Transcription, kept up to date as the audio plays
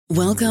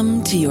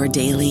Welcome to your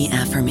daily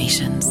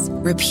affirmations.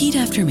 Repeat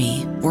after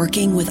me.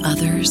 Working with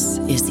others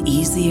is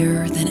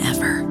easier than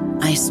ever.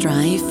 I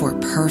strive for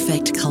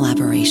perfect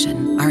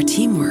collaboration. Our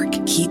teamwork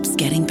keeps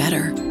getting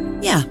better.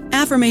 Yeah,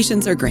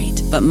 affirmations are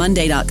great, but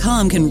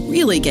Monday.com can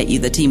really get you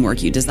the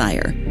teamwork you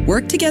desire.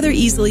 Work together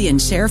easily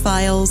and share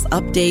files,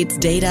 updates,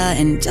 data,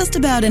 and just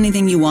about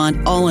anything you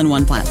want all in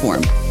one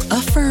platform.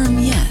 Affirm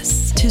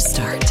yes to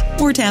start,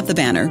 or tap the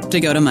banner to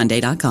go to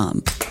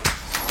Monday.com.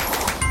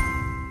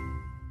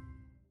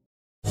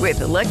 With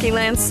the Lucky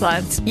Land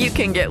Slots, you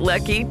can get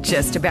lucky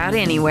just about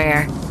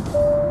anywhere.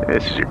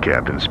 This is your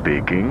captain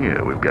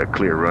speaking. We've got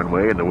clear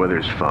runway and the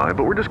weather's fine,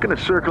 but we're just going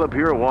to circle up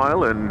here a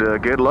while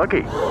and get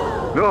lucky.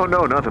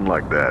 No, nothing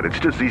like that. It's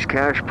just these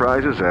cash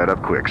prizes add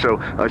up quick. So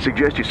I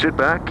suggest you sit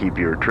back, keep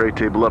your tray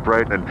table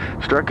upright, and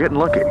start getting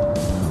lucky.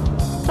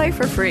 Play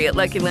for free at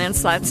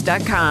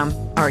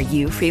LuckyLandSlots.com. Are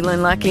you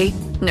feeling lucky?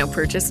 No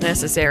purchase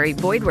necessary.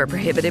 Void where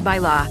prohibited by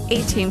law.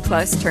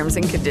 18+ terms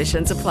and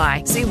conditions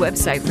apply. See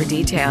website for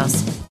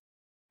details.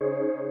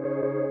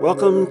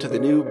 Welcome to the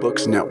New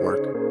Books Network.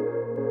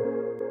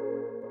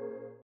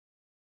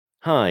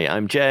 Hi,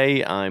 I'm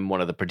Jay. I'm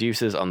one of the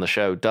producers on the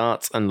show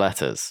Darts and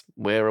Letters.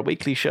 We're a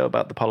weekly show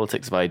about the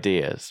politics of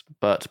ideas.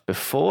 But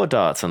before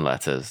Darts and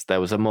Letters,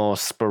 there was a more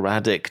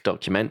sporadic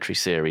documentary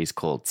series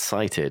called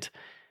Cited.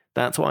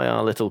 That's why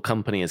our little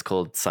company is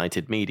called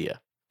Cited Media.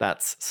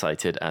 That's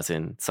cited as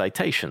in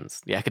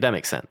citations, the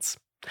academic sense.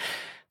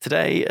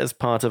 Today, as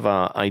part of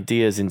our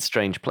Ideas in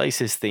Strange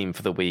Places theme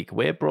for the week,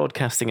 we're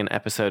broadcasting an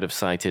episode of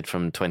Cited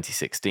from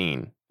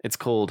 2016. It's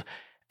called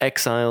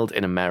Exiled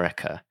in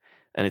America,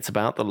 and it's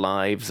about the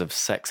lives of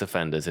sex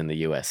offenders in the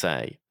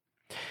USA.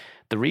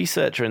 The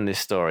researcher in this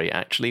story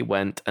actually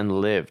went and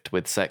lived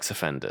with sex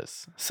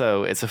offenders,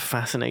 so it's a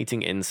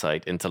fascinating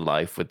insight into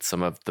life with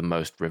some of the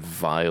most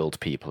reviled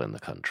people in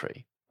the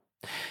country.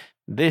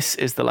 This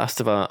is the last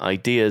of our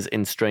Ideas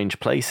in Strange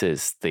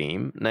Places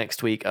theme.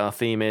 Next week, our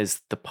theme is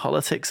the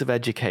politics of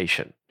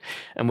education,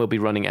 and we'll be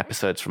running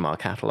episodes from our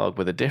catalogue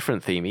with a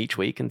different theme each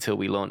week until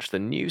we launch the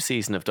new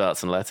season of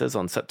Darts and Letters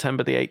on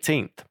September the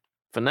 18th.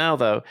 For now,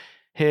 though,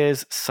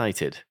 here's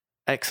Cited,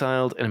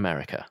 Exiled in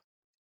America.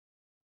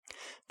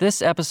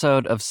 This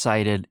episode of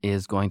Cited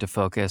is going to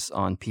focus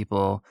on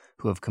people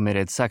who have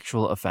committed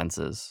sexual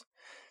offenses.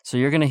 So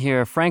you're going to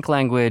hear frank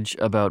language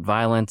about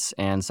violence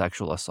and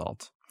sexual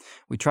assault.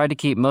 We tried to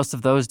keep most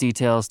of those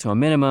details to a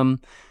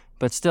minimum,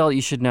 but still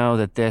you should know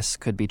that this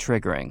could be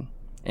triggering,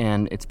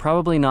 and it's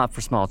probably not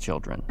for small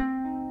children.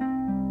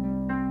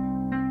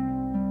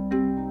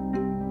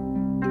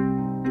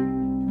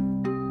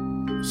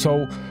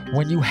 So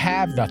when you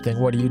have nothing,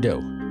 what do?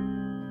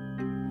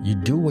 You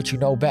do what you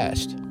know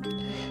best.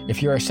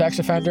 If you're a sex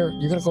offender,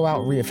 you're going to go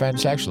out and reoffend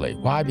sexually.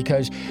 Why?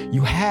 Because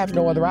you have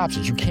no other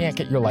options. You can't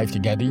get your life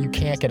together. You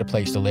can't get a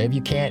place to live.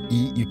 You can't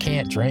eat. You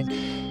can't drink.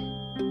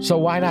 So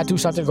why not do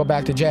something to go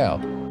back to jail?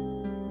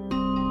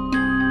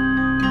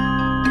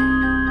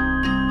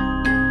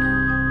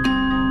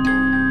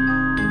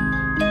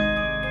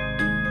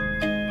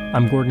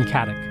 I'm Gordon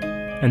Kaddick,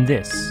 and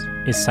this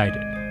is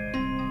Cited.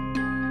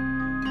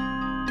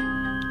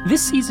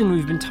 This season,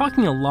 we've been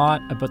talking a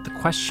lot about the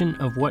question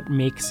of what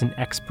makes an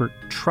expert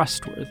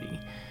trustworthy.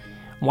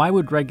 Why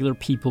would regular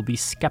people be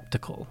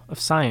skeptical of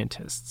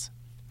scientists?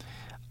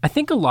 I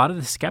think a lot of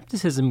the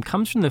skepticism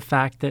comes from the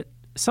fact that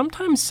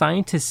sometimes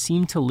scientists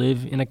seem to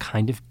live in a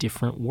kind of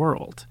different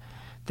world.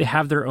 They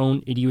have their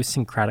own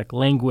idiosyncratic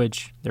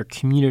language, their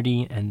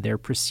community, and their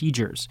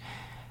procedures.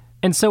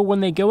 And so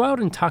when they go out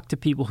and talk to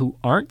people who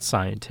aren't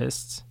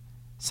scientists,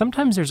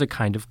 sometimes there's a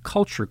kind of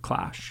culture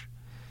clash.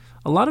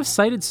 A lot of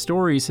cited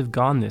stories have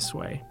gone this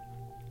way.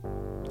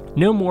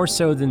 No more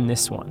so than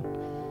this one.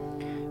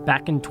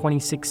 Back in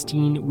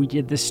 2016, we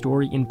did this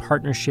story in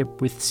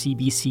partnership with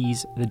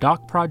CBC's The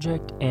Doc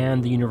Project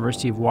and the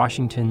University of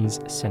Washington's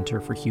Center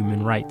for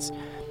Human Rights.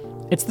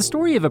 It's the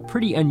story of a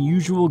pretty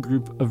unusual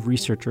group of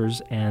researchers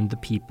and the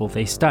people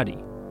they study,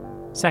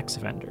 sex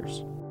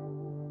offenders.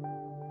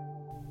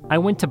 I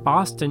went to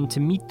Boston to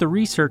meet the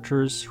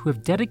researchers who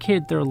have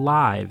dedicated their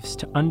lives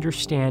to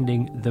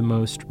understanding the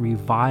most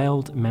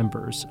reviled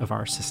members of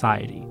our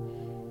society.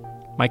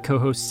 My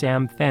co-host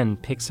Sam Fenn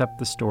picks up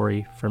the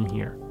story from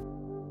here.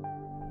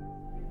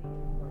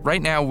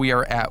 Right now, we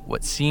are at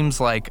what seems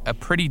like a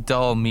pretty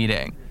dull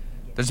meeting.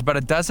 There's about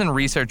a dozen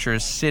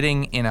researchers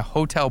sitting in a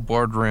hotel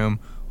boardroom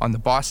on the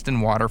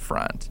Boston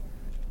waterfront.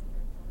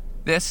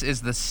 This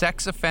is the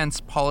Sex Offense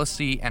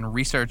Policy and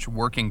Research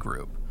Working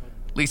Group.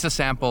 Lisa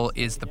Sample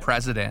is the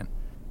president.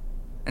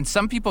 And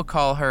some people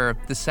call her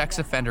the sex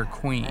offender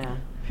queen.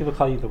 People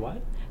call you the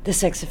what? The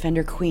sex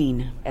offender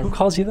queen. Who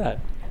calls you that?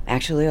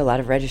 Actually, a lot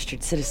of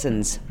registered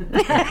citizens.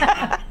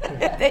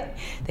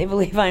 They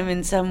believe I'm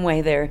in some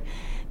way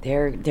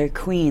their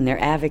queen, their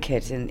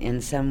advocate in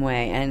some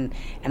way. And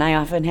I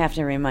often have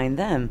to remind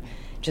them,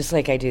 just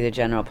like I do the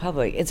general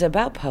public, it's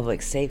about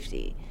public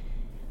safety.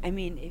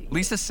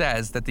 Lisa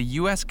says that the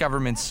U.S.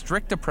 government's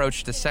strict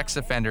approach to sex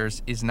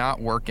offenders is not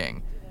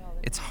working.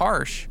 It's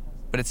harsh,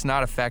 but it's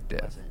not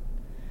effective.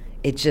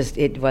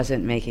 it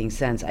wasn't making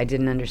sense. I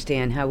didn't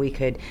understand how we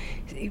could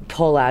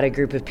pull out a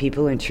group of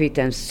people and treat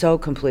them so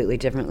completely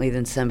differently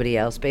than somebody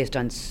else based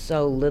on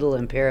so little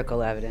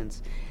empirical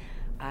evidence.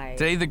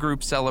 Today, the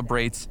group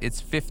celebrates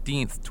its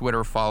 15th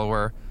Twitter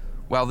follower,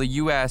 while the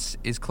U.S.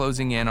 is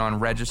closing in on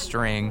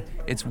registering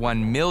its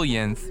 1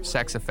 millionth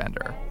sex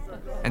offender.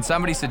 And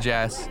somebody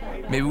suggests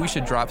maybe we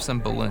should drop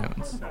some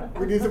balloons.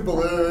 We need some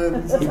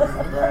balloons.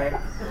 Right.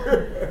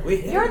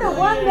 You're the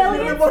 1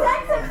 millionth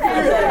sex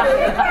offender.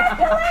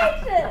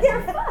 Congratulations.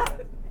 You're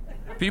fucked.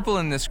 People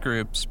in this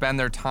group spend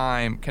their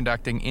time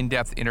conducting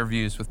in-depth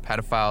interviews with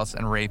pedophiles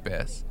and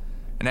rapists.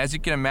 And as you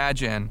can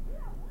imagine,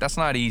 that's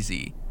not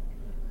easy.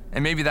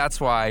 And maybe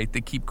that's why they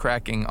keep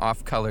cracking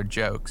off-colored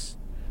jokes.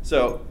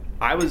 So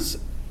I was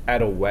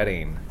at a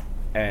wedding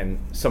and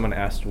someone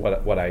asked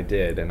what I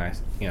did, and I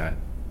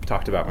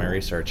talked about my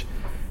research,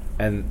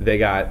 and they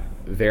got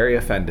very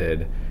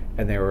offended,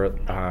 and they were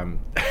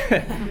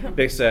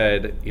they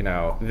said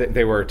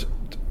they were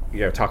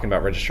talking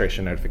about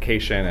registration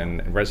notification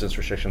and residence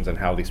restrictions and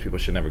how these people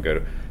should never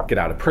get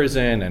out of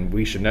prison, and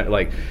we should and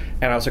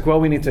I was like, well,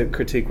 we need to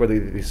critique whether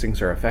these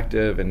things are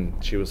effective, and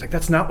she was like,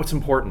 that's not what's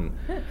important.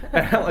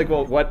 And I'm like,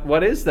 well,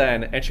 what is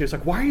then? And she was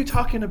like, why are you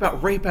talking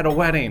about rape at a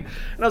wedding?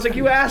 And I was like,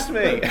 you asked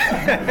me.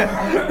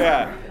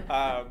 Yeah.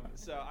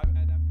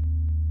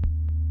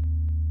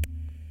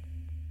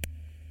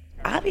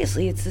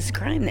 Obviously, it's this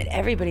crime that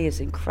everybody is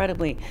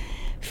incredibly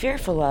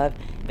fearful of,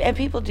 and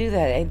people do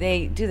that.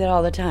 They do that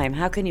all the time.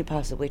 How can you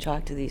possibly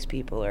talk to these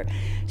people or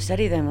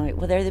study them?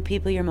 Well, they're the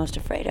people you're most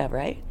afraid of,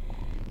 right?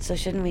 So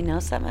shouldn't we know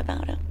something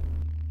about them?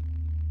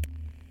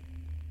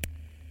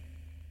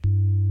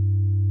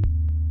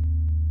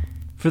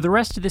 For the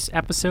rest of this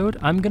episode,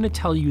 I'm going to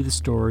tell you the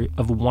story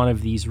of one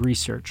of these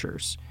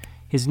researchers.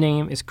 His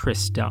name is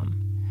Chris Dumm.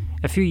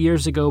 A few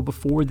years ago,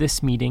 before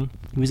this meeting,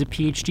 he was a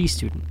PhD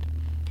student.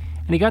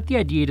 And he got the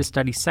idea to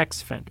study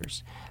sex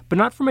offenders, but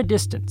not from a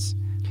distance.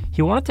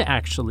 He wanted to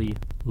actually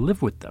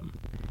live with them,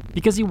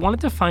 because he wanted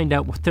to find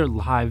out what their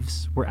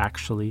lives were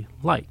actually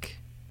like.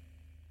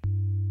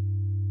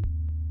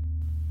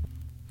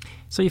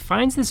 So he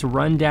finds this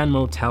rundown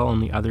motel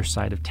on the other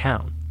side of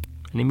town,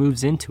 and he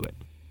moves into it.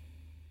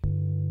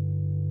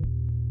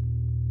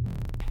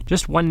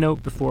 Just one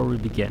note before we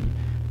begin.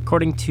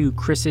 According to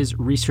Chris's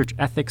research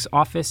ethics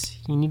office,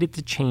 he needed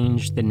to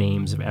change the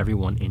names of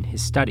everyone in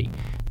his study.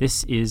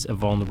 This is a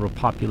vulnerable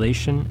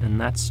population, and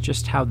that's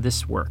just how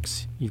this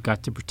works. You've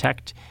got to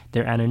protect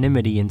their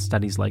anonymity in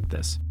studies like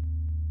this.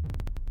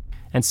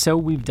 And so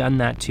we've done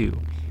that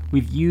too.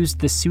 We've used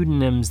the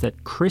pseudonyms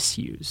that Chris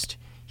used.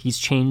 He's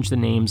changed the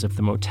names of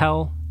the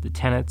motel, the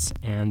tenants,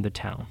 and the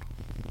town.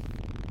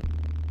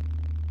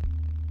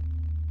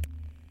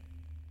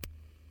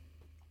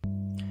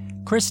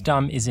 Chris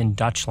Dumm is in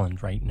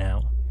Dutchland right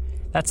now.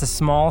 That's a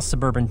small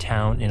suburban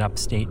town in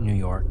upstate New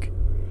York.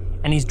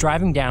 And he's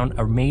driving down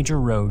a major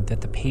road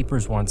that the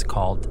papers once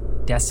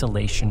called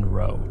Desolation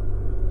Row.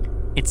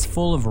 It's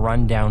full of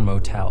rundown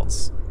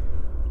motels.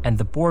 And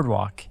the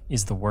boardwalk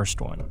is the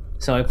worst one.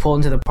 So I pull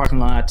into the parking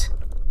lot,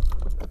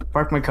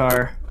 park my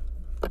car.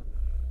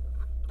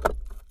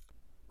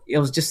 It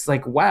was just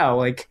like, wow,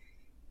 like,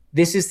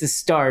 this is the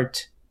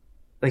start.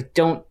 Like,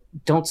 don't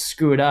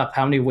screw it up.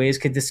 How many ways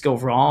could this go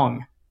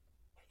wrong?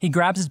 He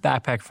grabs his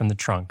backpack from the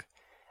trunk.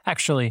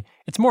 Actually,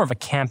 it's more of a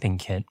camping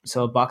kit.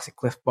 So a box of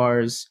Cliff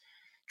Bars,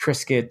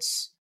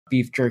 Triscuits,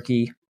 beef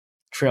jerky,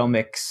 trail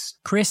mix.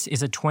 Chris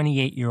is a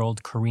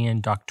 28-year-old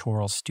Korean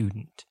doctoral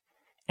student.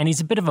 And he's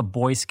a bit of a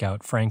Boy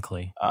Scout,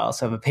 frankly. I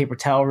also have a paper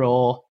towel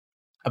roll,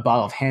 a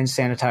bottle of hand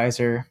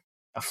sanitizer,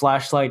 a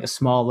flashlight, a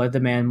small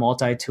Leatherman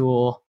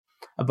multi-tool,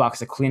 a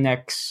box of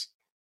Kleenex.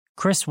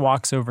 Chris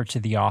walks over to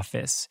the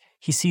office.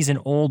 He sees an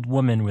old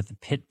woman with a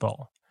pit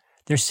bull.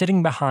 They're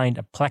sitting behind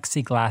a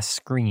plexiglass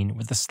screen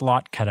with a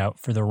slot cut out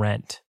for the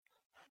rent.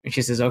 And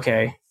she says,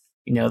 okay,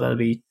 that'll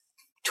be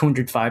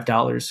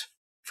 $205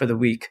 for the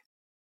week.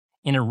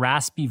 In a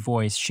raspy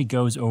voice, she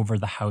goes over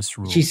the house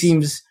rules. She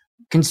seems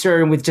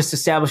concerned with just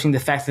establishing the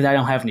fact that I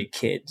don't have any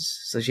kids.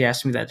 So she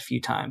asked me that a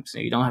few times.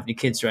 You don't have any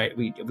kids, right?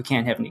 We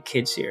can't have any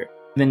kids here.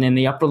 Then in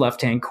the upper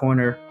left-hand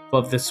corner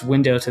above this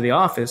window to the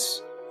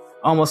office,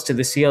 almost to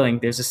the ceiling,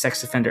 there's a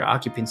sex offender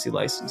occupancy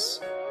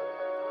license.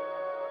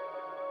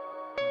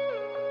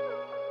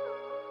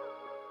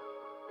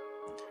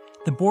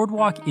 The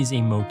boardwalk is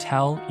a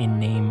motel in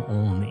name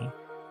only.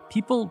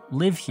 People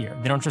live here.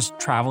 They don't just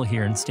travel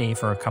here and stay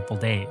for a couple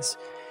days.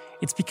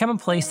 It's become a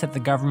place that the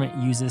government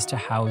uses to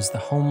house the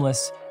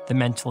homeless, the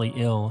mentally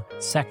ill,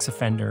 sex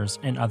offenders,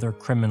 and other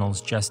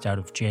criminals just out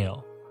of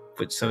jail.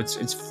 But so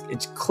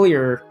it's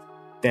clear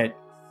that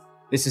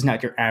this is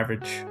not your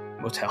average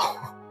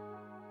motel.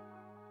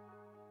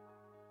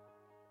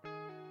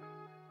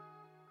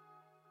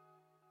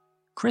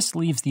 Chris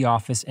leaves the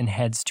office and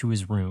heads to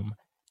his room.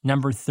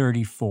 Number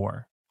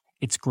 34.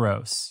 It's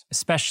gross,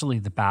 especially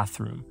the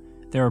bathroom.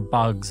 There are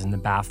bugs in the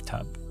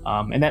bathtub.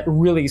 And that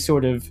really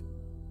sort of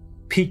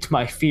piqued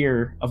my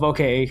fear of,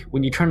 okay,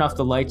 when you turn off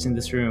the lights in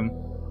this room,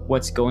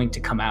 what's going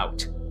to come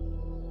out?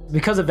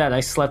 Because of that,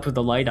 I slept with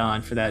the light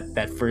on for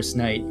that first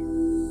night.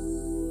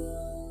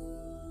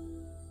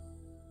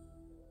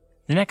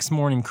 The next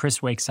morning,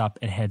 Chris wakes up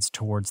and heads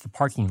towards the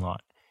parking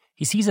lot.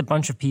 He sees a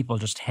bunch of people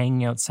just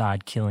hanging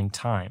outside, killing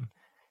time.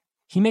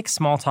 He makes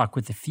small talk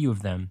with a few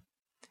of them,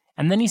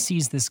 and then he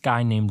sees this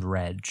guy named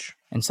Reg.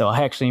 And so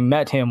I actually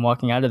met him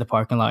walking out of the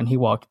parking lot, and he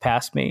walked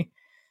past me.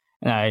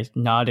 And I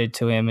nodded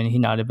to him, and he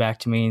nodded back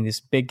to me. And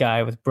this big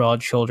guy with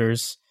broad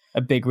shoulders,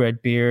 a big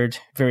red beard,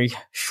 very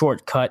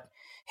short cut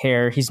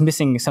hair. He's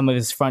missing some of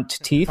his front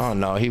teeth. Oh,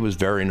 no, he was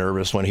very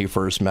nervous when he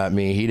first met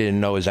me. He didn't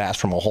know his ass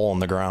from a hole in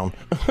the ground.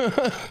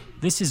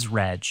 This is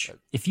Reg.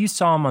 If you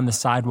saw him on the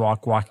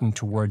sidewalk walking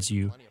towards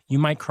you, you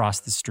might cross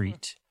the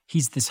street.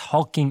 He's this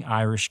hulking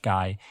Irish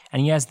guy,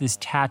 and he has this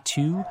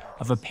tattoo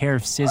of a pair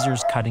of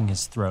scissors cutting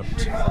his throat.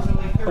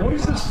 What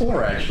is this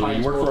for, actually?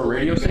 You work for a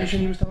radio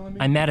station, you was telling me?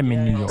 I met him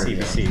in New York.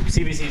 CBC.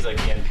 CBC is like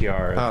the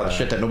NPR. Oh, the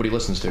shit that nobody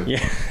listens to.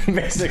 Yeah,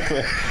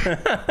 basically.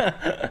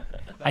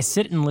 I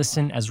sit and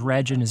listen as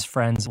Reg and his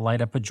friends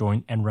light up a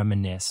joint and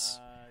reminisce.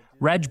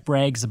 Reg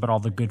brags about all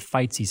the good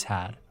fights he's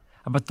had,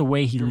 about the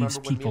way he leaves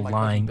people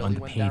lying on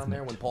the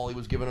pavement. When Paulie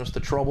was giving us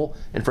the trouble,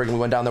 and friggin' we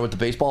went down there with the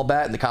baseball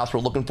bat, and the cops were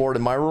looking for it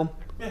in my room.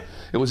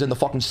 It was in the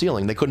fucking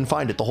ceiling. They couldn't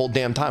find it the whole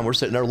damn time. We're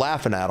sitting there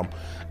laughing at them.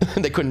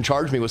 They couldn't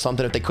charge me with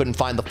something if they couldn't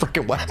find the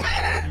frickin' weapon.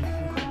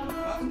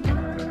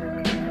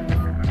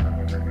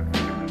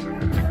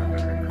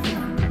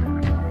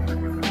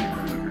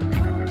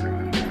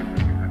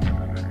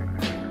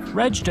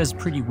 Reg does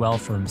pretty well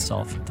for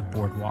himself at the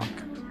boardwalk.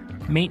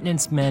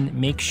 Maintenance men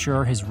make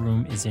sure his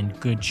room is in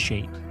good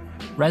shape.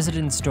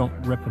 Residents don't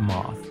rip him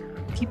off.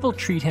 People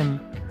treat him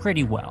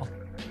pretty well.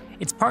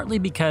 It's partly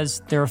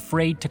because they're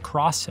afraid to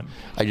cross him.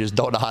 I just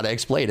don't know how to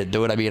explain it,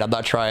 dude. I mean, I'm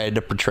not trying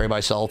to portray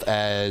myself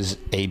as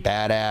a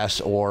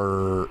badass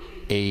or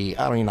I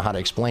don't even know how to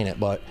explain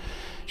it, but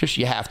just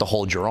you have to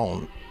hold your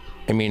own.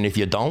 I mean, if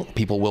you don't,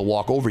 people will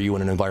walk over you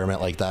in an environment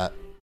like that.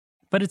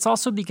 But it's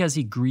also because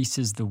he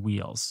greases the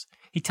wheels.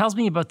 He tells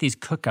me about these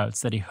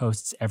cookouts that he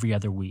hosts every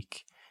other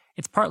week.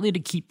 It's partly to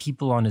keep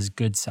people on his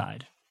good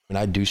side. And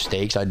I'd do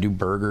steaks, I'd do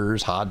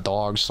burgers, hot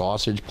dogs,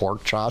 sausage,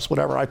 pork chops,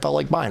 whatever I felt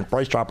like buying.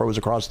 Price Chopper was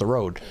across the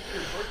road.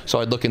 So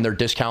I'd look in their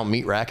discount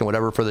meat rack, and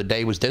whatever for the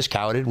day was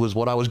discounted was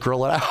what I was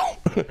grilling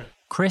out.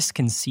 Chris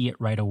can see it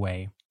right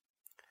away.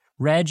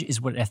 Reg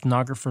is what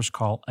ethnographers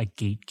call a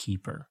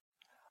gatekeeper.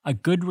 A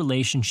good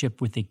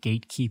relationship with a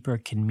gatekeeper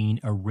can mean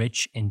a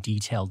rich and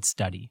detailed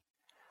study.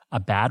 A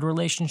bad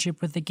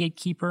relationship with a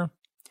gatekeeper?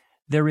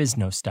 There is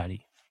no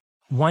study.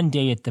 One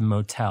day at the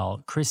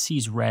motel, Chris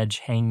sees Reg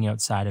hanging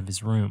outside of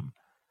his room.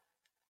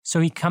 So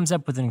he comes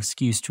up with an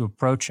excuse to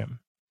approach him.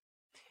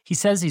 He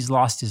says he's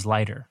lost his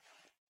lighter.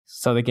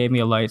 So they gave me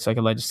a light so I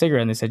could light a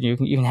cigarette, and they said, you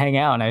can hang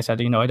out. And I said,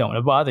 I don't want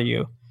to bother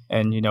you.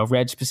 And,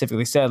 Reg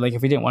specifically said,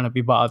 if we didn't want to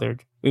be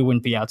bothered, we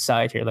wouldn't be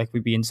outside here,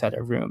 we'd be inside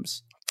our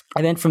rooms.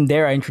 And then from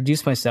there, I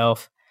introduced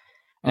myself,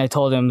 and I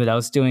told him that I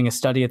was doing a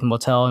study at the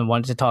motel and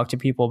wanted to talk to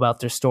people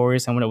about their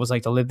stories and what it was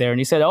like to live there. And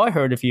he said, I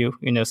heard of you,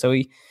 so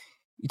he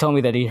told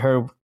me that he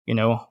heard,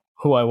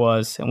 who I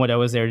was and what I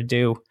was there to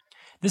do.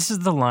 This is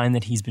the line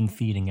that he's been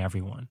feeding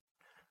everyone.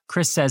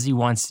 Chris says he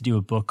wants to do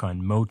a book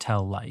on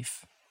motel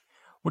life.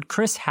 What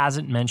Chris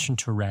hasn't mentioned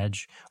to Reg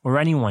or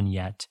anyone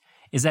yet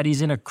is that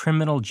he's in a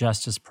criminal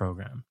justice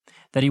program,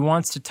 that he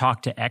wants to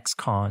talk to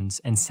ex-cons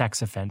and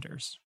sex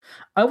offenders.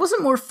 I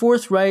wasn't more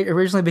forthright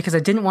originally because I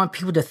didn't want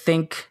people to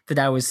think that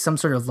I was some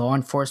sort of law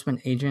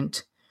enforcement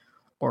agent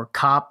or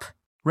cop.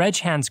 Reg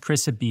hands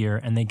Chris a beer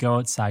and they go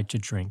outside to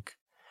drink.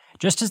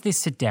 Just as they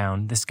sit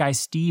down, this guy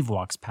Steve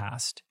walks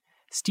past.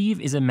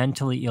 Steve is a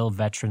mentally ill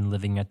veteran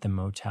living at the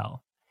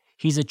motel.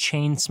 He's a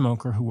chain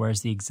smoker who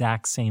wears the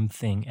exact same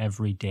thing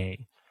every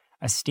day,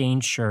 a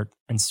stained shirt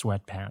and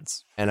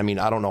sweatpants. And I mean,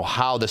 I don't know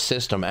how the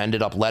system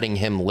ended up letting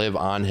him live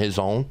on his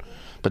own,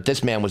 but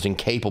this man was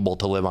incapable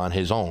to live on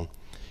his own.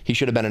 He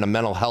should have been in a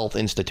mental health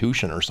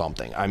institution or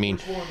something. I mean,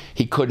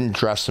 he couldn't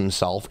dress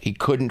himself. He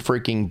couldn't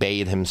freaking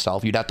bathe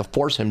himself. You'd have to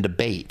force him to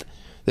bathe.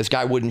 This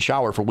guy wouldn't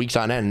shower for weeks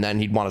on end, and then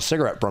he'd want a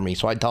cigarette from me.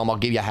 So I'd tell him, I'll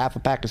give you half a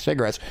pack of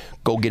cigarettes.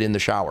 Go get in the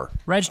shower.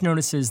 Reg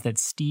notices that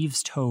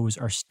Steve's toes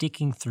are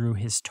sticking through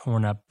his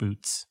torn-up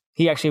boots.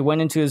 He actually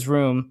went into his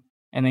room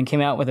and then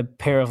came out with a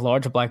pair of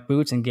large black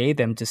boots and gave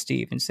them to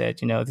Steve and said,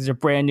 these are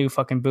brand new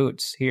fucking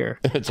boots. Here.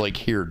 It's like,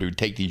 here, dude,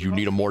 take these. You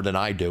need them more than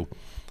I do.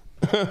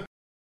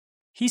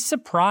 He's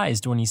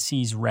surprised when he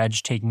sees Reg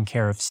taking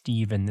care of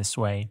Steve in this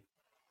way.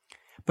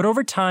 But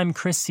over time,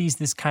 Chris sees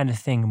this kind of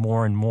thing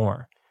more and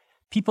more.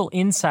 People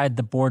inside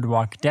the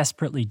boardwalk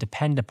desperately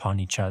depend upon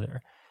each other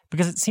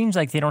because it seems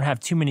like they don't have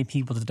too many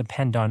people to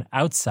depend on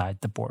outside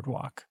the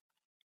boardwalk.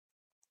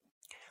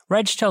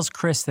 Reg tells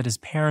Chris that his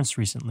parents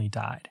recently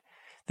died,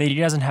 that he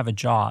doesn't have a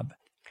job,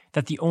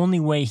 that the only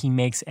way he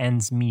makes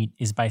ends meet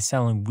is by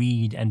selling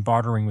weed and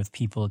bartering with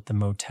people at the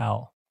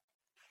motel.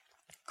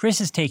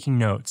 Chris is taking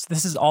notes.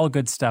 This is all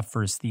good stuff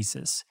for his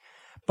thesis.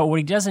 But what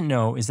he doesn't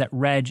know is that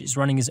Reg is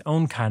running his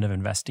own kind of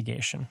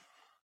investigation.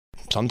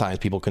 Sometimes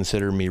people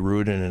consider me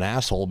rude and an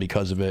asshole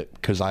because of it,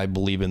 because I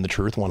believe in the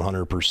truth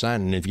 100%.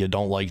 And if you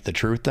don't like the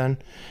truth, then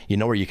you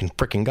know where you can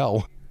frickin'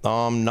 go.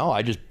 No,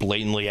 I just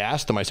blatantly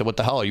asked him. I said, what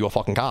the hell? Are you a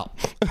fucking cop?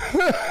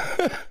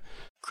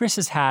 Chris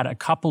has had a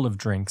couple of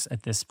drinks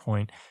at this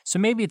point, so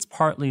maybe it's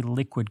partly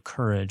liquid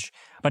courage,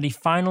 but he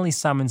finally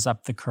summons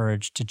up the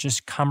courage to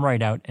just come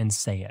right out and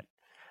say it.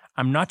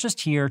 I'm not just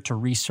here to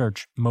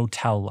research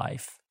motel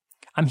life.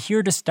 I'm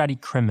here to study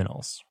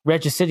criminals.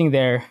 Reg is sitting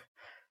there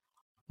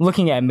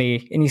looking at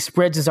me, and he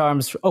spreads his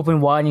arms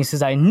open wide and he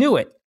says, I knew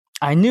it.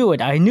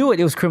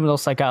 It was criminal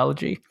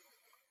psychology.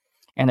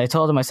 And I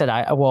told him, I said,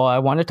 I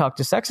want to talk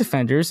to sex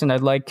offenders, and I'd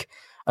like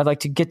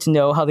to get to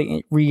know how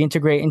they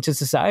reintegrate into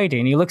society.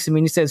 And he looks at me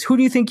and he says, who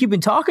do you think you've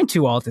been talking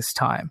to all this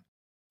time?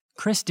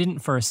 Chris didn't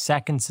for a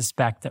second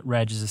suspect that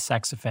Reg is a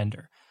sex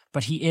offender,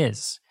 but he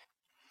is.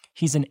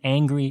 He's an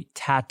angry,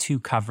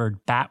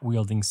 tattoo-covered,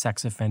 bat-wielding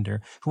sex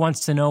offender who wants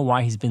to know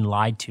why he's been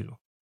lied to.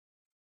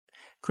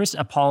 Chris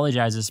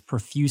apologizes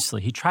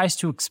profusely. He tries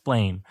to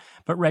explain,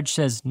 but Reg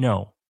says,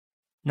 no,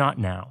 not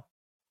now.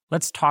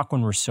 Let's talk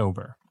when we're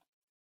sober.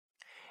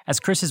 As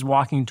Chris is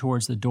walking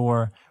towards the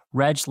door,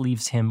 Reg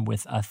leaves him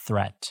with a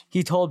threat.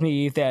 He told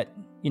me that,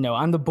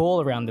 I'm the bull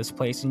around this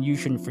place and you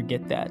shouldn't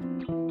forget that.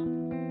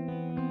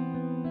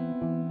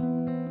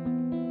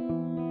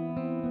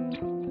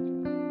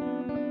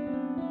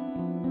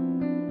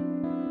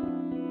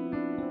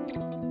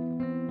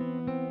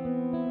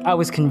 I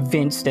was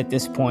convinced at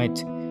this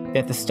point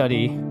that the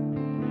study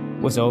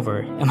was over.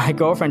 And my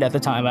girlfriend at the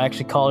time, I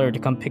actually called her to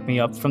come pick me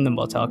up from the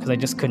motel because I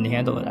just couldn't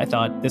handle it. I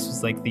thought this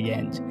was like the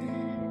end.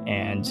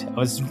 And I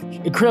was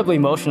incredibly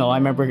emotional. I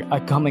remember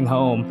coming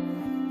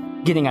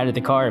home, getting out of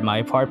the car at my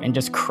apartment and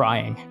just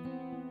crying.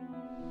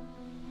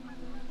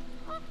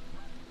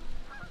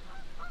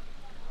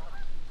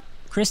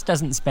 Chris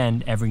doesn't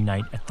spend every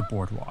night at the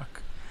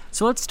boardwalk.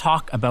 So let's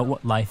talk about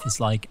what life is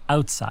like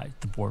outside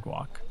the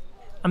boardwalk.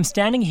 I'm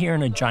standing here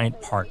in a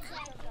giant park,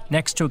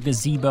 next to a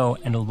gazebo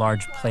and a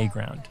large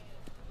playground.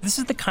 This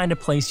is the kind of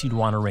place you'd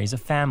want to raise a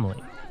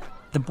family.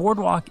 The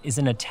boardwalk is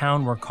in a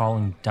town we're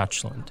calling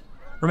Dutchland.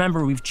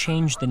 Remember, we've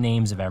changed the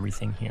names of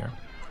everything here.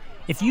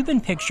 If you've been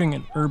picturing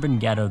an urban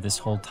ghetto this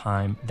whole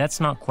time, that's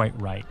not quite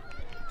right.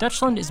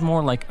 Dutchland is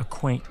more like a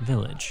quaint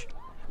village.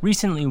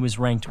 Recently, it was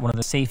ranked one of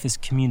the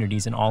safest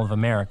communities in all of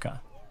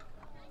America.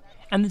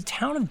 And the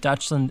town of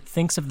Dutchland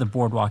thinks of the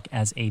boardwalk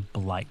as a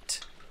blight.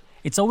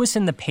 It's always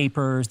in the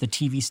papers, the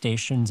TV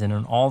stations, and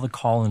on all the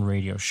call-in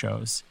radio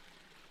shows.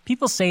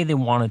 People say they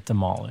want it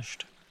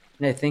demolished.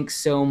 And I think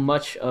so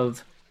much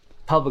of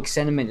public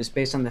sentiment is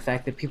based on the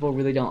fact that people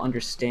really don't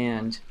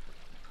understand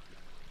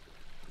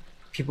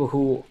people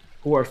who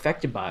are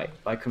affected by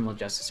criminal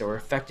justice or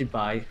affected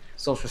by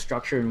social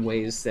structure in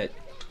ways that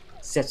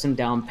sets them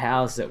down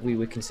paths that we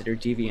would consider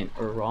deviant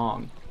or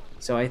wrong.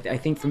 So I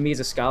think for me as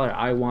a scholar,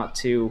 I want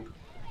to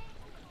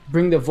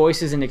bring the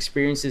voices and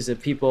experiences of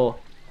people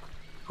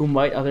who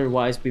might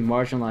otherwise be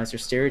marginalized or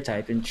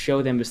stereotyped and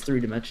show them as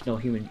three-dimensional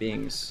human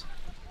beings.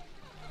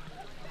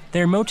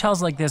 There are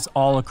motels like this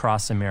all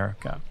across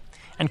America.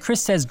 And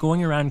Chris says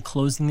going around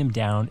closing them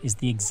down is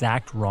the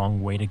exact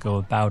wrong way to go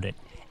about it.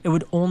 It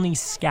would only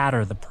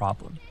scatter the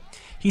problem.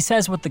 He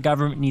says what the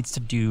government needs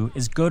to do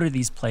is go to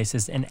these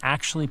places and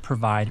actually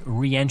provide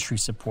re-entry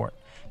support,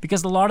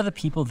 because a lot of the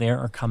people there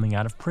are coming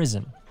out of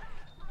prison.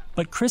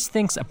 But Chris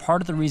thinks a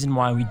part of the reason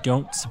why we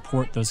don't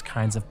support those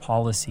kinds of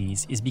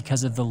policies is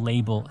because of the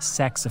label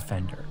sex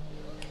offender.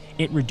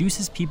 It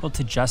reduces people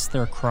to just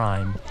their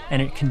crime,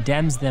 and it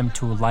condemns them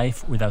to a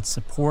life without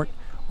support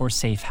or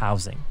safe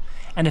housing.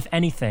 And if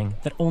anything,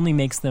 that only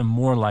makes them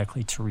more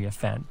likely to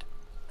reoffend.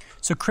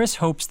 So Chris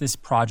hopes this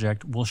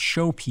project will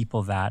show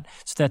people that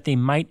so that they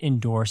might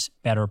endorse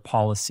better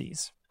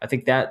policies. I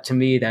think that, to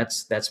me,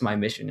 that's my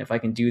mission. If I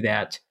can do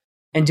that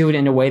and do it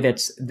in a way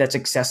that's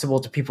accessible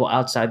to people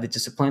outside the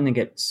discipline and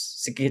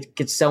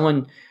get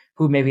someone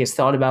who maybe has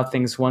thought about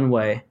things one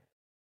way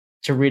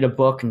to read a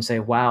book and say,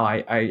 wow,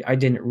 I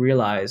didn't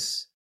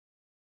realize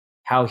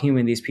how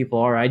human these people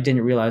are. I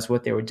didn't realize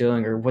what they were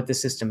doing or what the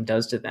system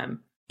does to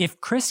them. If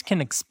Chris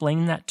can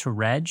explain that to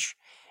Reg,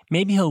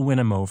 maybe he'll win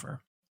him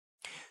over.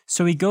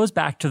 So he goes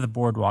back to the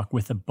boardwalk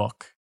with a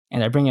book.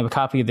 And I bring him a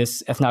copy of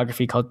this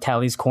ethnography called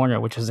Tally's Corner,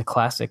 which is a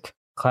classic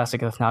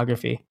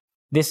ethnography.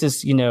 This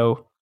is,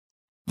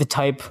 the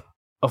type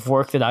of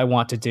work that I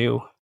want to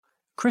do.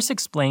 Chris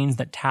explains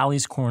that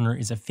Tally's Corner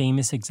is a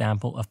famous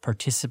example of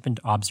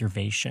participant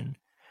observation.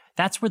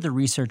 That's where the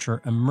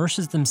researcher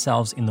immerses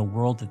themselves in the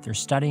world that they're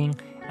studying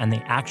and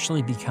they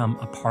actually become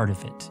a part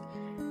of it.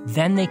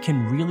 Then they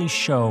can really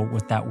show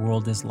what that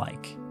world is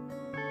like.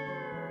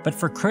 But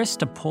for Chris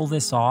to pull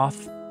this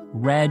off,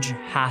 Reg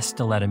has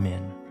to let him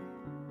in.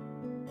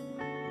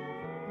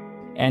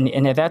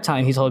 And at that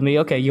time, he told me,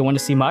 okay, you want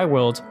to see my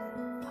world?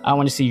 I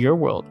want to see your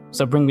world.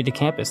 So bring me to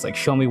campus,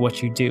 show me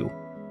what you do.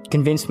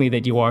 Convince me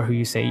that you are who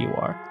you say you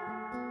are.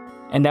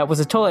 And that was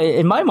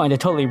in my mind, a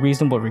totally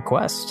reasonable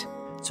request.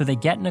 So they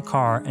get in a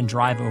car and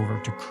drive over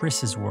to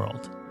Chris's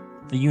world,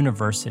 the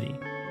university.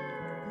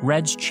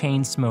 Reg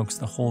chain smokes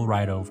the whole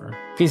ride over.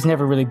 He's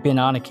never really been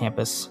on a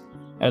campus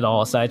at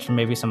all, aside from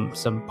maybe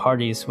some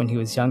parties when he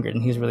was younger,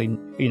 and he was really,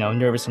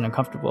 nervous and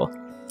uncomfortable.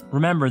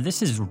 Remember,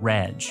 this is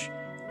Reg,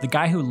 the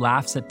guy who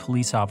laughs at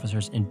police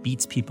officers and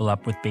beats people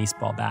up with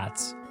baseball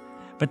bats.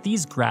 But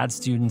these grad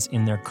students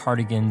in their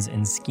cardigans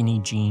and skinny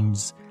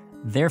jeans,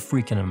 they're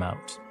freaking him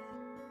out.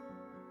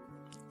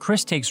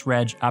 Chris takes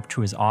Reg up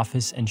to his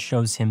office and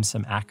shows him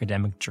some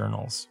academic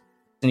journals.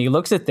 And he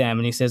looks at them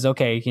and he says,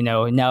 okay,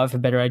 now I have a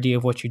better idea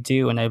of what you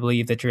do, and I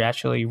believe that you're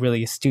actually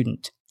really a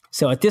student.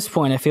 So at this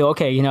point, I feel,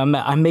 okay,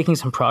 I'm making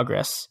some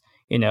progress.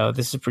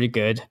 This is pretty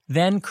good.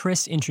 Then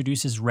Chris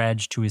introduces Reg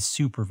to his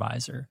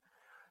supervisor.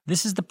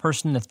 This is the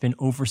person that's been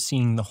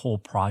overseeing the whole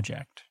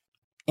project.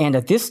 And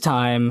at this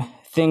time,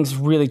 things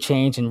really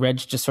change and Reg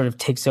just sort of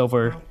takes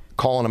over.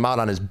 Calling him out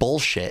on his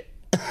bullshit.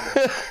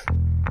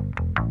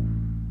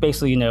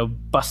 Basically,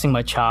 busting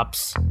my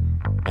chops.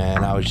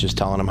 And I was just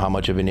telling him how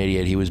much of an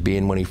idiot he was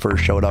being when he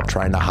first showed up,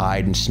 trying to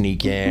hide and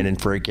sneak in and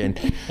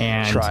freaking.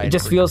 And it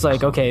just feels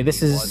like, okay,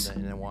 this is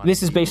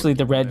basically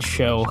the Reg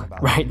show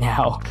right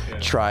now.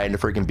 Trying to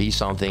freaking be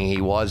something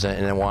he wasn't,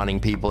 and then wanting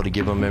people to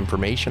give him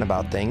information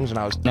about things. And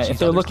I was. Now, if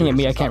they're looking at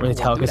me, I can't really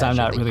tell because I'm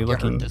not really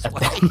looking at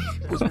them.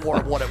 It was more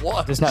of what it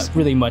was. There's not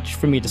really much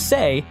for me to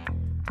say,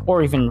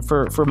 or even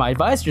for my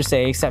advisor to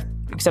say,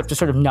 except to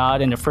sort of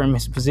nod and affirm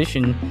his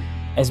position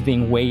as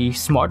being way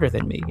smarter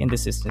than me in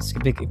this instance,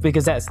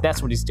 because that's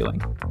what he's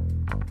doing.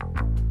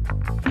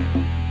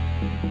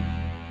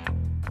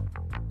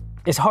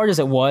 As hard as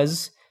it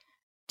was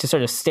to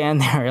sort of stand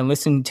there and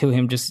listen to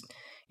him just,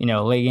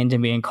 lay into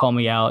me and call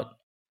me out,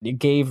 it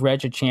gave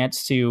Reg a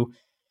chance to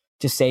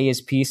say his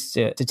piece,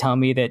 to tell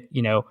me that,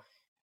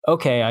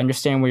 okay, I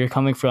understand where you're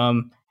coming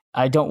from.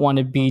 I don't want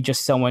to be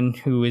just someone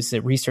who is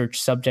a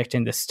research subject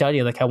in this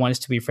study. Like, I want us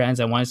to be friends.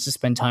 I want us to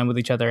spend time with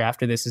each other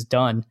after this is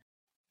done.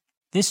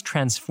 This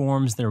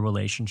transforms their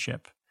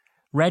relationship.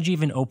 Reg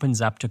even opens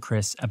up to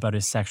Chris about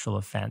his sexual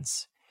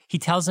offense. He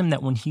tells him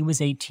that when he was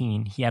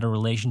 18, he had a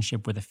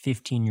relationship with a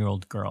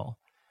 15-year-old girl.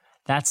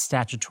 That's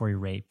statutory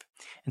rape,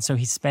 and so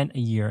he spent a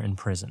year in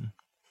prison.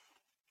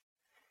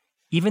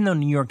 Even though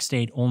New York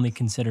State only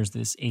considers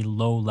this a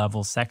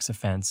low-level sex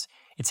offense,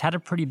 it's had a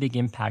pretty big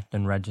impact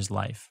on Reg's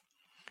life.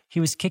 He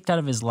was kicked out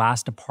of his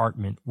last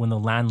apartment when the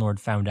landlord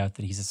found out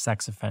that he's a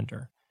sex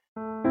offender.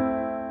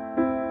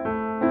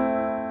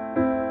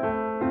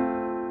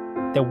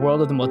 The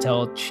world of the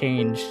motel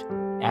changed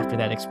after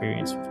that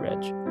experience with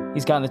Reg.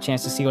 He's gotten the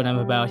chance to see what I'm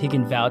about. He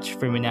can vouch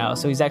for me now.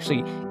 So he's actually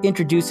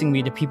introducing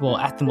me to people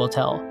at the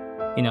motel,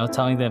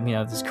 telling them,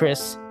 this is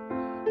Chris.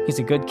 He's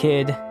a good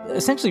kid,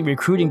 essentially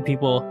recruiting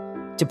people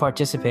to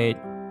participate.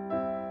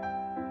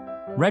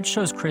 Reg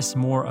shows Chris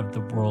more of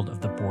the world of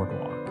the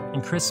boardwalk,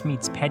 and Chris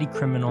meets petty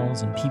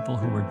criminals and people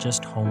who are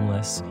just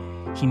homeless.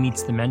 He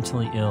meets the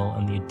mentally ill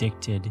and the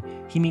addicted.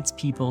 He meets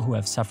people who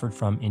have suffered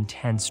from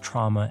intense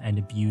trauma and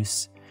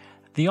abuse.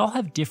 They all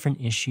have different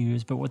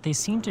issues, but what they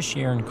seem to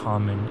share in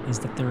common is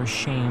that they're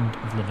ashamed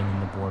of living in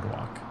the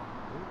boardwalk.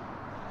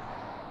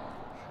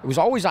 It was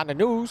always on the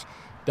news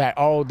that,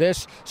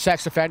 this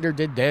sex offender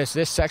did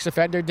this sex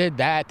offender did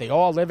that. They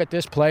all live at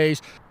this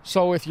place.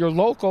 So if you're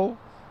local,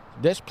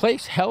 this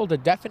place held a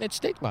definite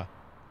stigma.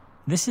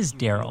 This is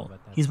Daryl.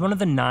 He's one of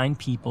the 9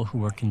 people who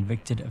were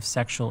convicted of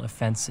sexual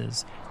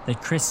offenses that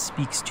Chris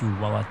speaks to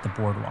while at the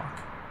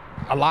boardwalk.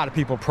 A lot of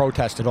people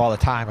protested all the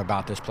time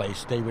about this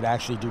place. They would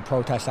actually do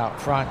protests out in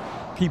front.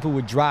 People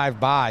would drive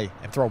by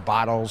and throw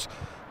bottles,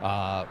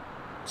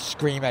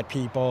 scream at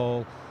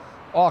people,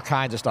 all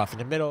kinds of stuff in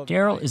the middle.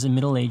 Daryl is a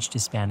middle-aged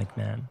Hispanic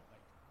man.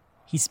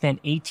 He spent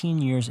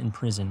 18 years in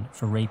prison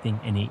for raping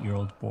an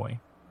 8-year-old boy.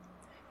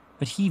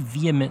 But he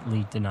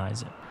vehemently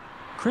denies it.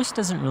 Chris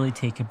doesn't really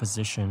take a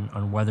position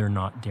on whether or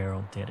not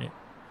Daryl did it.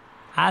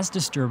 As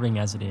disturbing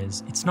as it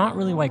is, it's not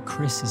really why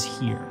Chris is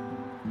here.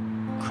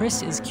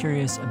 Chris is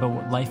curious about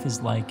what life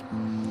is like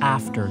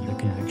after the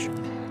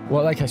conviction.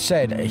 Well, like I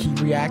said, he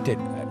reacted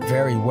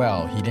very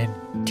well. He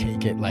didn't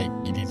take it like,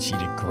 you didn't see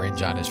the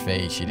cringe on his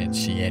face. You didn't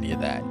see any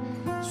of that.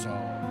 So,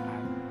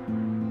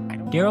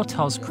 Daryl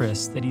tells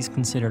Chris that he's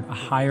considered a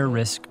higher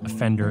risk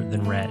offender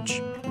than Reg.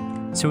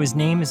 So his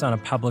name is on a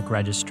public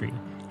registry,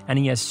 and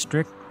he has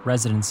strict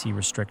residency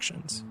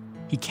restrictions.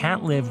 He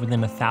can't live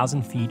within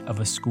 1,000 feet of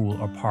a school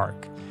or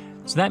park.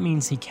 So that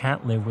means he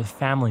can't live with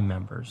family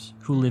members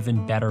who live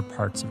in better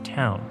parts of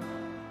town.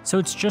 So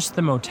it's just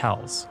the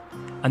motels,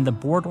 and the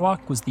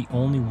boardwalk was the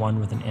only one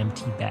with an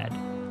empty bed.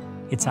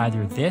 It's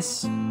either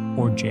this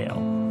or jail.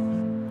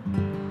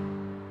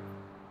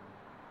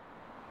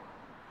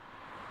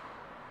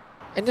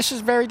 And this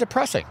is very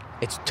depressing.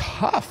 It's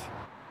tough.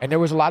 And there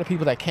was a lot of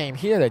people that came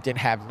here that didn't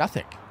have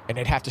nothing, and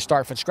they'd have to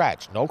start from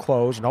scratch. No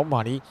clothes, no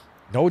money,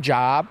 no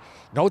job,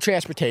 no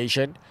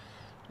transportation,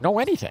 no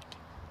anything.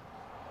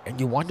 And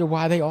you wonder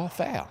why they all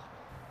fail.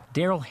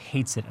 Daryl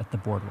hates it at the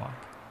boardwalk.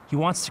 He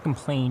wants to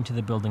complain to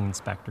the building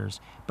inspectors,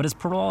 but his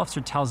parole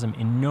officer tells him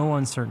in no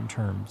uncertain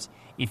terms,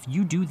 if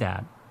you do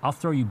that, I'll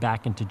throw you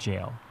back into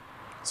jail.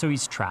 So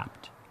he's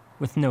trapped,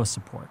 with no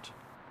support.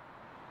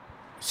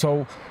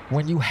 So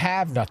when you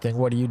have nothing,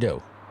 what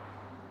do?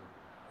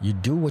 You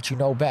do what you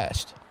know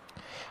best.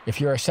 If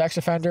you're a sex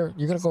offender,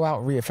 you're going to go out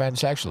and reoffend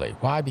sexually.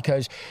 Why?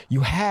 Because you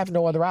have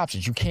no other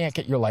options. You can't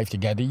get your life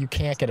together. You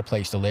can't get a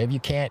place to live. You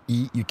can't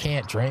eat. You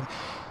can't drink.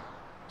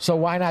 So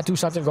why not do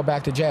something and go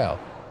back to jail?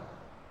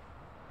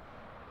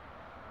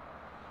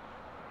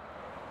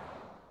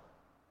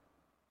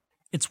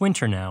 It's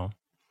winter now.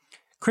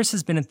 Chris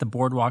has been at the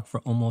boardwalk for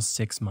almost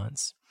 6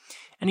 months,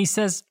 and he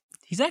says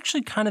he's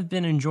actually kind of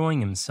been enjoying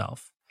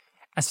himself.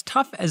 As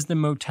tough as the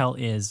motel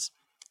is,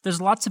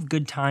 there's lots of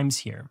good times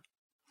here.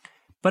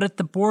 But at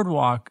the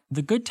boardwalk,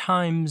 the good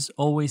times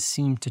always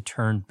seem to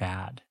turn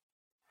bad.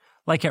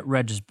 Like at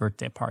Reg's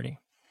birthday party.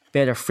 They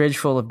had a fridge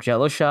full of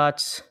Jell-O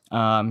shots.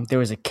 There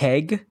was a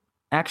keg,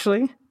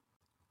 actually.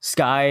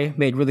 Sky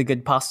made really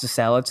good pasta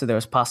salad, so there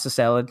was pasta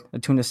salad, a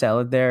tuna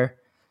salad there.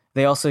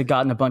 They also had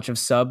gotten a bunch of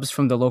subs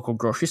from the local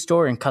grocery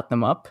store and cut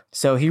them up.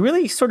 So he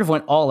really sort of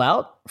went all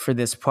out for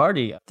this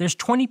party. There's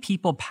 20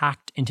 people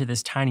packed into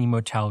this tiny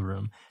motel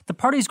room. The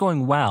party's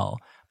going well,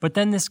 but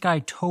then this guy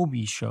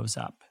Toby shows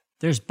up.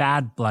 There's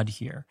bad blood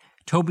here.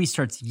 Toby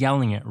starts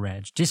yelling at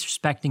Reg,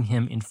 disrespecting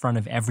him in front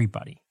of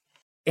everybody.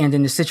 And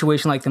in a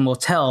situation like the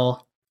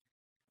motel,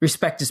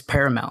 respect is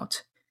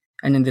paramount.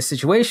 And in this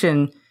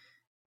situation,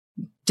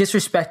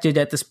 disrespected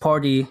at this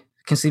party,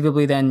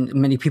 conceivably then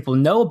many people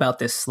know about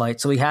this slight,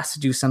 so he has to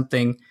do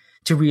something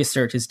to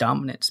reassert his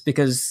dominance,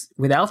 because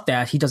without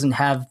that, he doesn't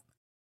have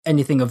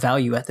anything of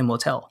value at the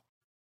motel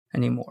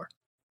anymore.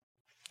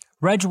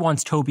 Reg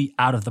wants Toby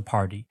out of the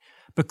party,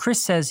 but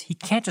Chris says he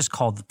can't just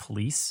call the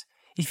police.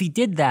 If he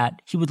did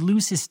that, he would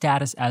lose his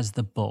status as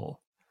the bull.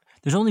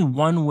 There's only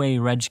one way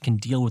Reg can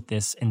deal with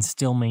this and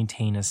still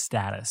maintain his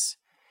status.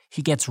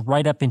 He gets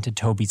right up into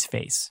Toby's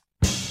face.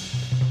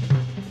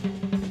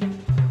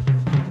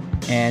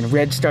 And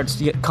Reg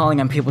starts calling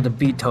on people to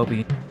beat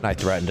Toby. I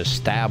threatened to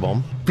stab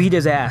him. Beat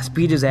his ass,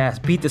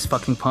 beat this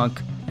fucking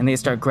punk. And they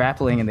start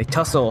grappling and they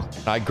tussle.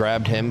 I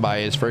grabbed him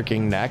by his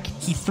freaking neck.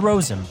 He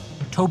throws him.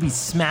 Toby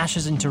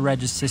smashes into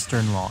Reg's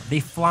sister-in-law.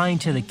 They fly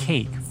into the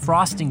cake.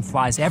 Frosting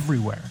flies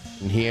everywhere.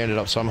 And he ended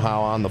up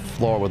somehow on the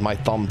floor with my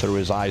thumb through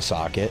his eye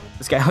socket.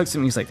 This guy looks at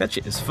me, he's like, that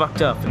shit is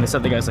fucked up. And this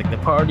other guy's like, the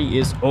party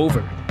is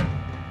over.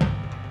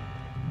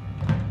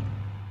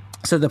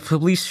 So the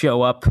police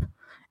show up,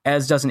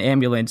 as does an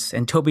ambulance,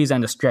 and Toby's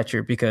on a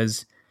stretcher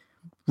because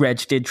Reg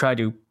did try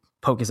to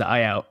poke his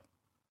eye out.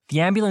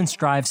 The ambulance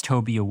drives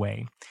Toby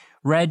away.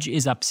 Reg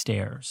is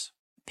upstairs,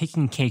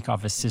 picking cake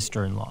off his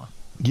sister-in-law.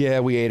 Yeah,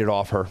 we ate it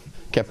off her.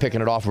 Kept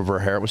picking it off of her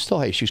hair. It was still,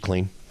 hey, she's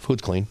clean.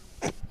 Food's clean.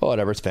 Oh,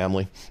 whatever, it's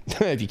family.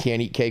 If you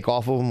can't eat cake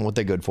off of them, what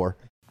they good for?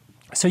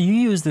 So you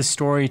use this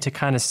story to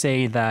kind of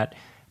say that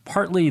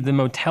partly the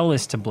motel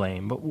is to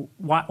blame, but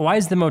why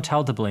is the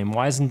motel to blame?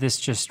 Why isn't this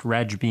just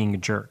Reg being a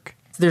jerk?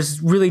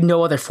 There's really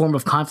no other form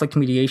of conflict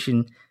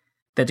mediation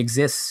that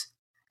exists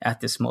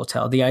at this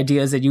motel. The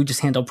idea is that you just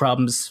handle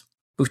problems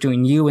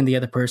between you and the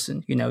other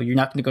person. You know, you're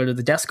not going to go to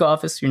the desk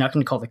office. You're not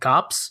going to call the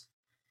cops.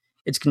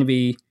 It's going to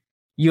be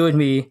you and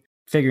me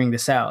figuring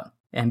this out.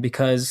 And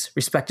because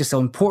respect is so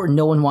important,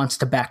 no one wants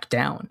to back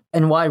down.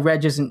 And why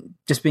Reg isn't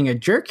just being a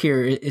jerk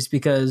here is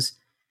because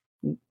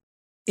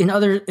in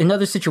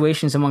other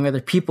situations among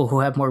other people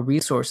who have more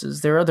resources,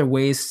 there are other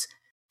ways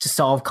to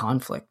solve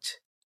conflict.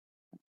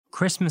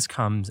 Christmas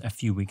comes a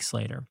few weeks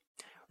later.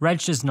 Reg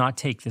does not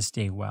take this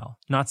day well,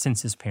 not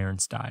since his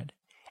parents died,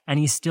 and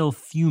he's still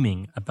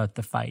fuming about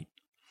the fight.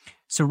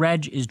 So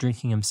Reg is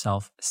drinking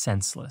himself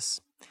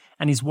senseless,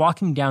 and he's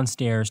walking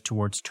downstairs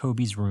towards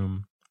Toby's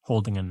room,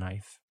 holding a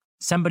knife.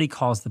 Somebody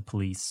calls the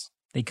police.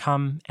 They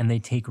come and they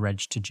take Reg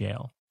to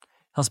jail.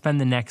 He'll spend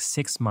the next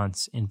 6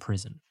 months in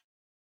prison.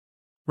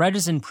 Reg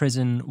is in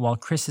prison while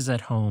Chris is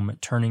at home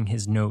turning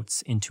his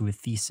notes into a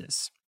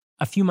thesis.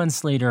 A few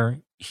months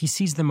later, he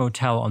sees the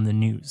motel on the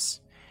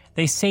news.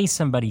 They say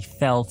somebody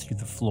fell through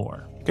the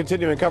floor.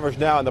 Continuing coverage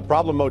now in the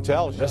problem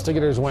motel.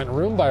 Investigators went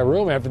room by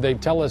room after they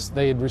tell us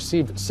they had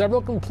received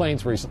several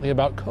complaints recently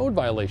about code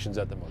violations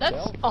at the motel.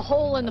 That's a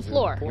hole in the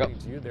floor. According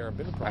to you, there have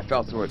been I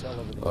fell through it.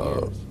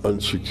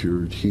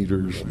 Unsecured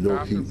heaters, no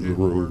heat in the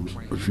rooms.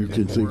 If you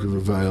can think of a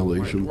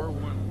violation,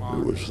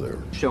 it was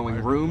there. Showing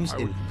rooms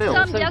in film.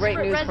 Some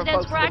desperate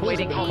residents were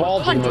actually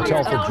called to the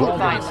motel for drug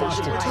and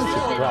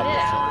prostitution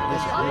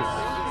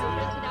problems.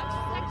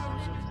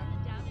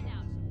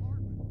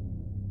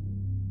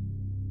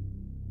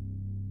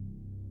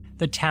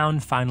 The town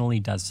finally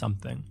does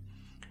something.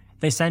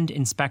 They send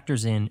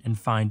inspectors in and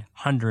find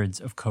hundreds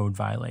of code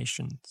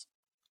violations.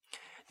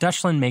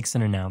 Dutchland makes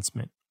an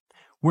announcement.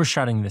 We're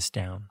shutting this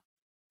down.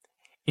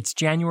 It's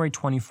January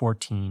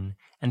 2014,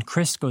 and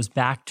Chris goes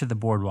back to the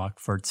boardwalk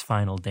for its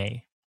final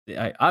day.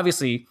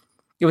 Obviously,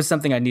 it was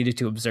something I needed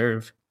to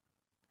observe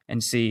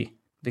and see,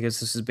 because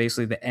this is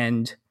basically the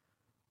end.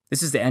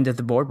 This is the end of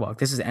the boardwalk.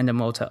 This is the end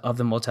of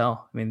the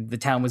motel. I mean, the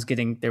town was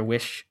getting their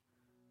wish.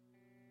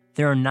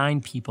 There are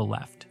 9 people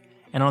left.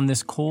 And on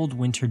this cold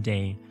winter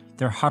day,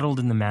 they're huddled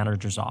in the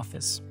manager's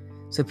office.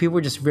 So people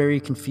were just very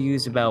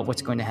confused about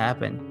what's going to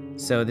happen.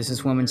 So there's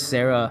this woman,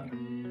 Sarah,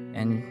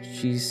 and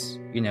she's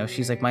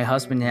like, my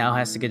husband now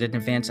has to get an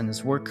advance on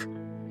his work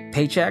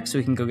paycheck so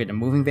we can go get a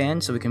moving van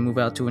so we can move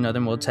out to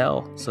another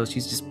motel. So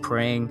she's just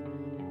praying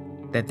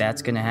that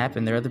that's going to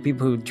happen. There are other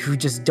people who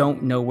just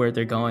don't know where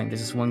they're going.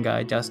 There's this one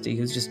guy, Dusty,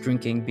 who's just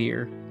drinking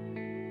beer.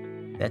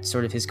 That's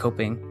sort of his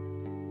coping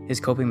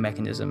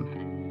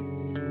mechanism.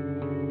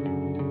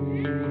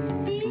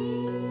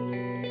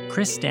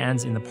 Chris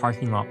stands in the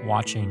parking lot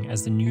watching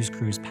as the news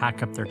crews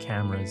pack up their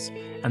cameras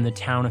and the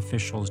town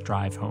officials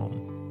drive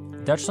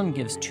home. Dutchland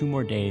gives 2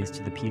 more days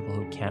to the people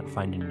who can't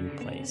find a new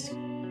place.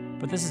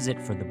 But this is it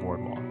for the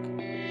boardwalk.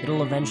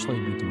 It'll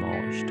eventually be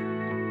demolished.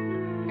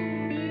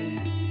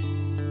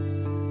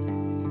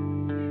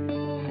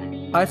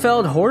 I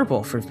felt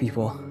horrible for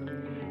people.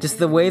 Just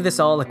the way this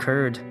all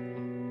occurred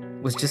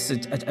was just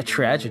a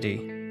tragedy.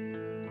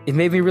 It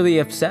made me really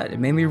upset. It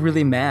made me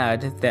really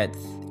mad that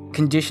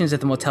conditions at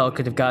the motel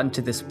could have gotten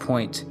to this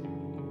point.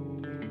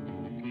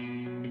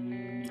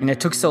 And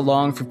it took so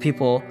long for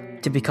people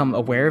to become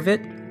aware of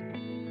it.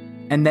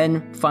 And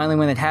then finally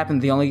when it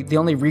happened, the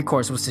only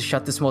recourse was to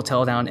shut this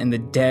motel down in the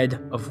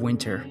dead of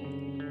winter.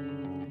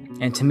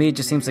 And to me, it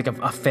just seems like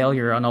a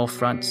failure on all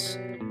fronts.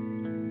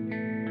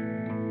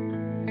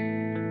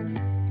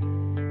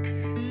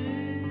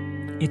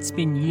 It's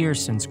been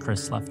years since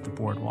Chris left the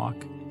boardwalk.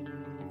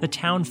 The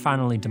town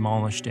finally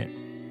demolished it.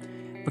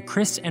 But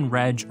Chris and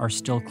Reg are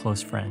still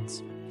close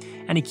friends.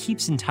 And he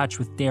keeps in touch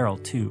with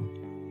Daryl, too.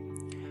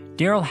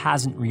 Daryl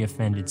hasn't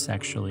reoffended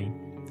sexually.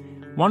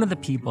 One of the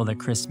people that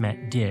Chris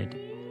met did.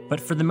 But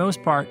for the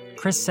most part,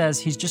 Chris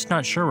says he's just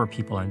not sure where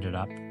people ended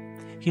up.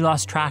 He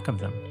lost track of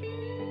them.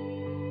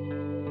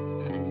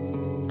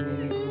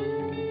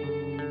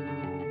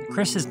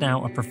 Chris is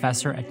now a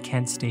professor at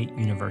Kent State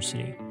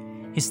University.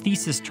 His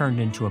thesis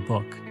turned into a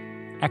book,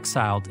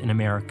 Exiled in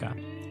America.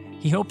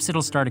 He hopes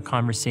it'll start a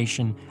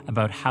conversation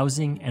about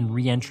housing and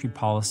re-entry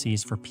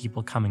policies for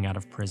people coming out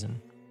of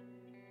prison.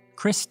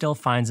 Chris still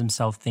finds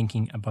himself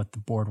thinking about the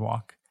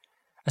boardwalk,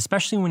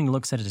 especially when he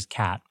looks at his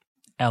cat,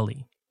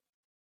 Ellie.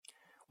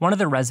 One of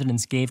the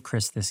residents gave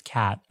Chris this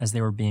cat as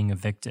they were being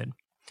evicted.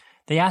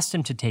 They asked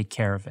him to take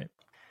care of it,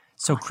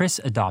 so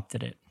Chris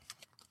adopted it.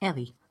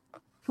 Ellie,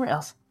 where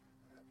else?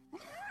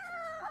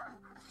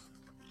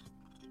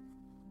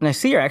 And I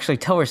see her actually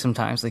tell her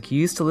sometimes, like,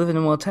 you used to live in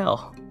a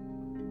motel.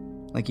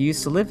 Like, you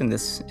used to live in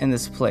this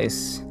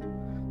place.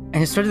 And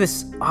it's sort of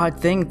this odd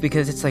thing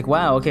because it's like,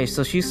 wow, okay,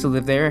 so she used to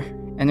live there.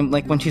 And then,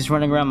 like, when she's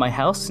running around my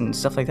house and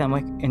stuff like that, I'm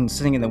like, and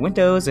sitting in the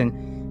windows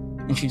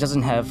and she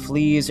doesn't have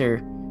fleas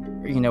or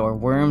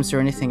worms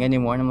or anything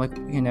anymore. And I'm like,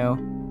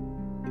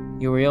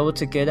 you were able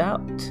to get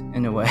out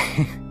in a way.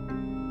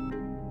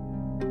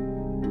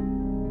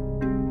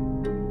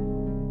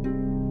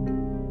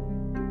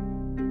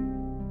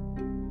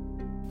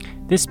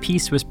 This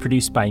piece was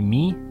produced by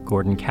me,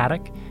 Gordon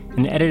Caddick,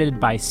 and edited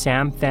by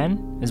Sam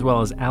Fenn, as well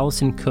as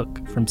Allison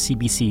Cook from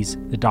CBC's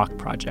The Doc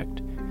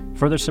Project.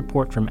 Further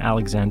support from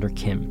Alexander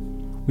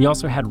Kim. We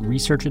also had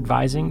research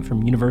advising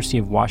from University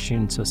of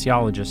Washington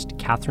sociologist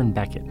Catherine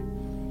Beckett.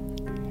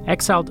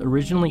 Exiled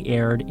originally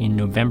aired in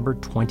November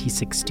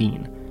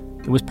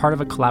 2016. It was part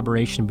of a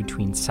collaboration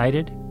between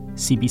Cited,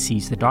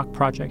 CBC's The Doc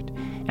Project,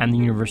 and the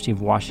University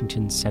of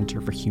Washington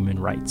Center for Human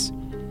Rights.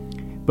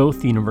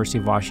 Both the University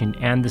of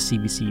Washington and the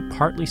CBC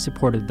partly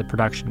supported the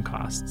production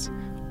costs.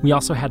 We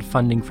also had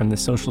funding from the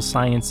Social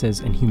Sciences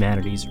and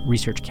Humanities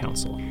Research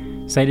Council.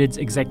 Cited's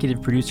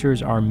executive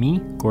producers are me,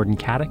 Gordon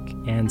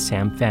Caddick, and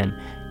Sam Fenn.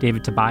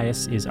 David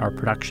Tobias is our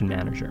production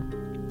manager.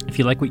 If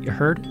you like what you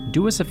heard,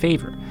 do us a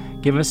favor.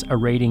 Give us a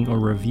rating or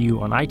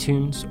review on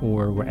iTunes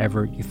or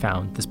wherever you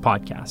found this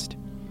podcast.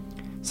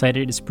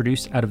 Cited is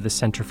produced out of the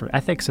Center for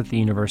Ethics at the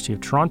University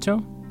of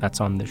Toronto.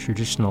 That's on the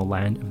traditional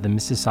land of the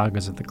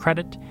Mississaugas of the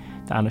Credit,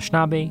 the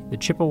Anishinaabe, the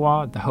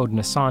Chippewa, the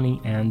Haudenosaunee,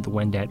 and the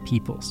Wendat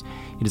peoples.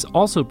 It is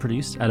also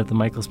produced out of the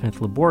Michael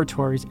Smith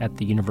Laboratories at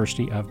the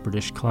University of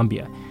British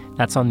Columbia.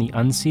 That's on the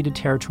unceded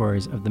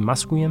territories of the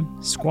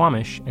Musqueam,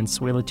 Squamish, and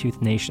Tsleil-Waututh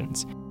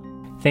nations.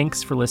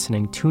 Thanks for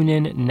listening. Tune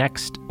in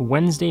next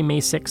Wednesday, May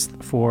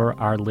 6th for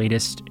our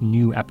latest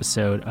new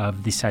episode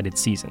of the Cited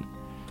season.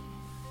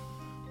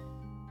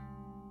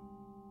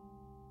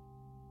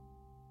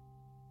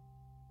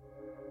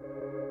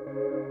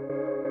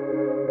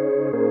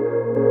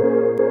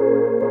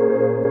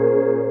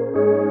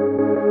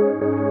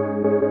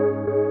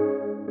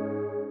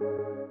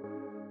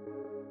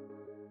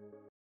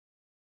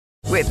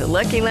 With the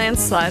Lucky Land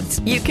Slots,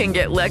 you can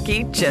get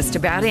lucky just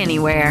about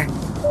anywhere.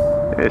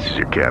 This is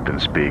your captain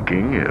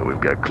speaking.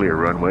 We've got clear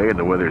runway and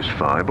the weather's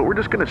fine, but we're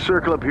just going to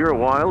circle up here a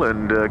while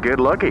and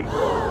get lucky.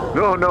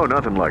 No,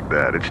 nothing like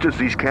that. It's just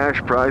these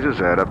cash prizes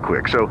add up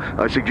quick. So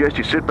I suggest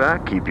you sit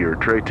back, keep your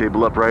tray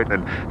table upright,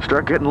 and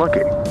start getting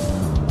lucky.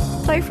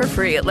 Play for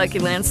free at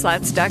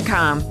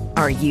LuckyLandSlots.com.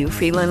 Are you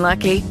feeling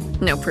lucky?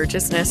 No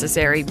purchase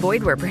necessary.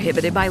 Void where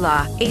prohibited by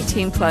law.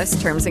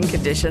 18+ terms and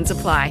conditions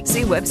apply.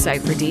 See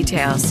website for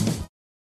details.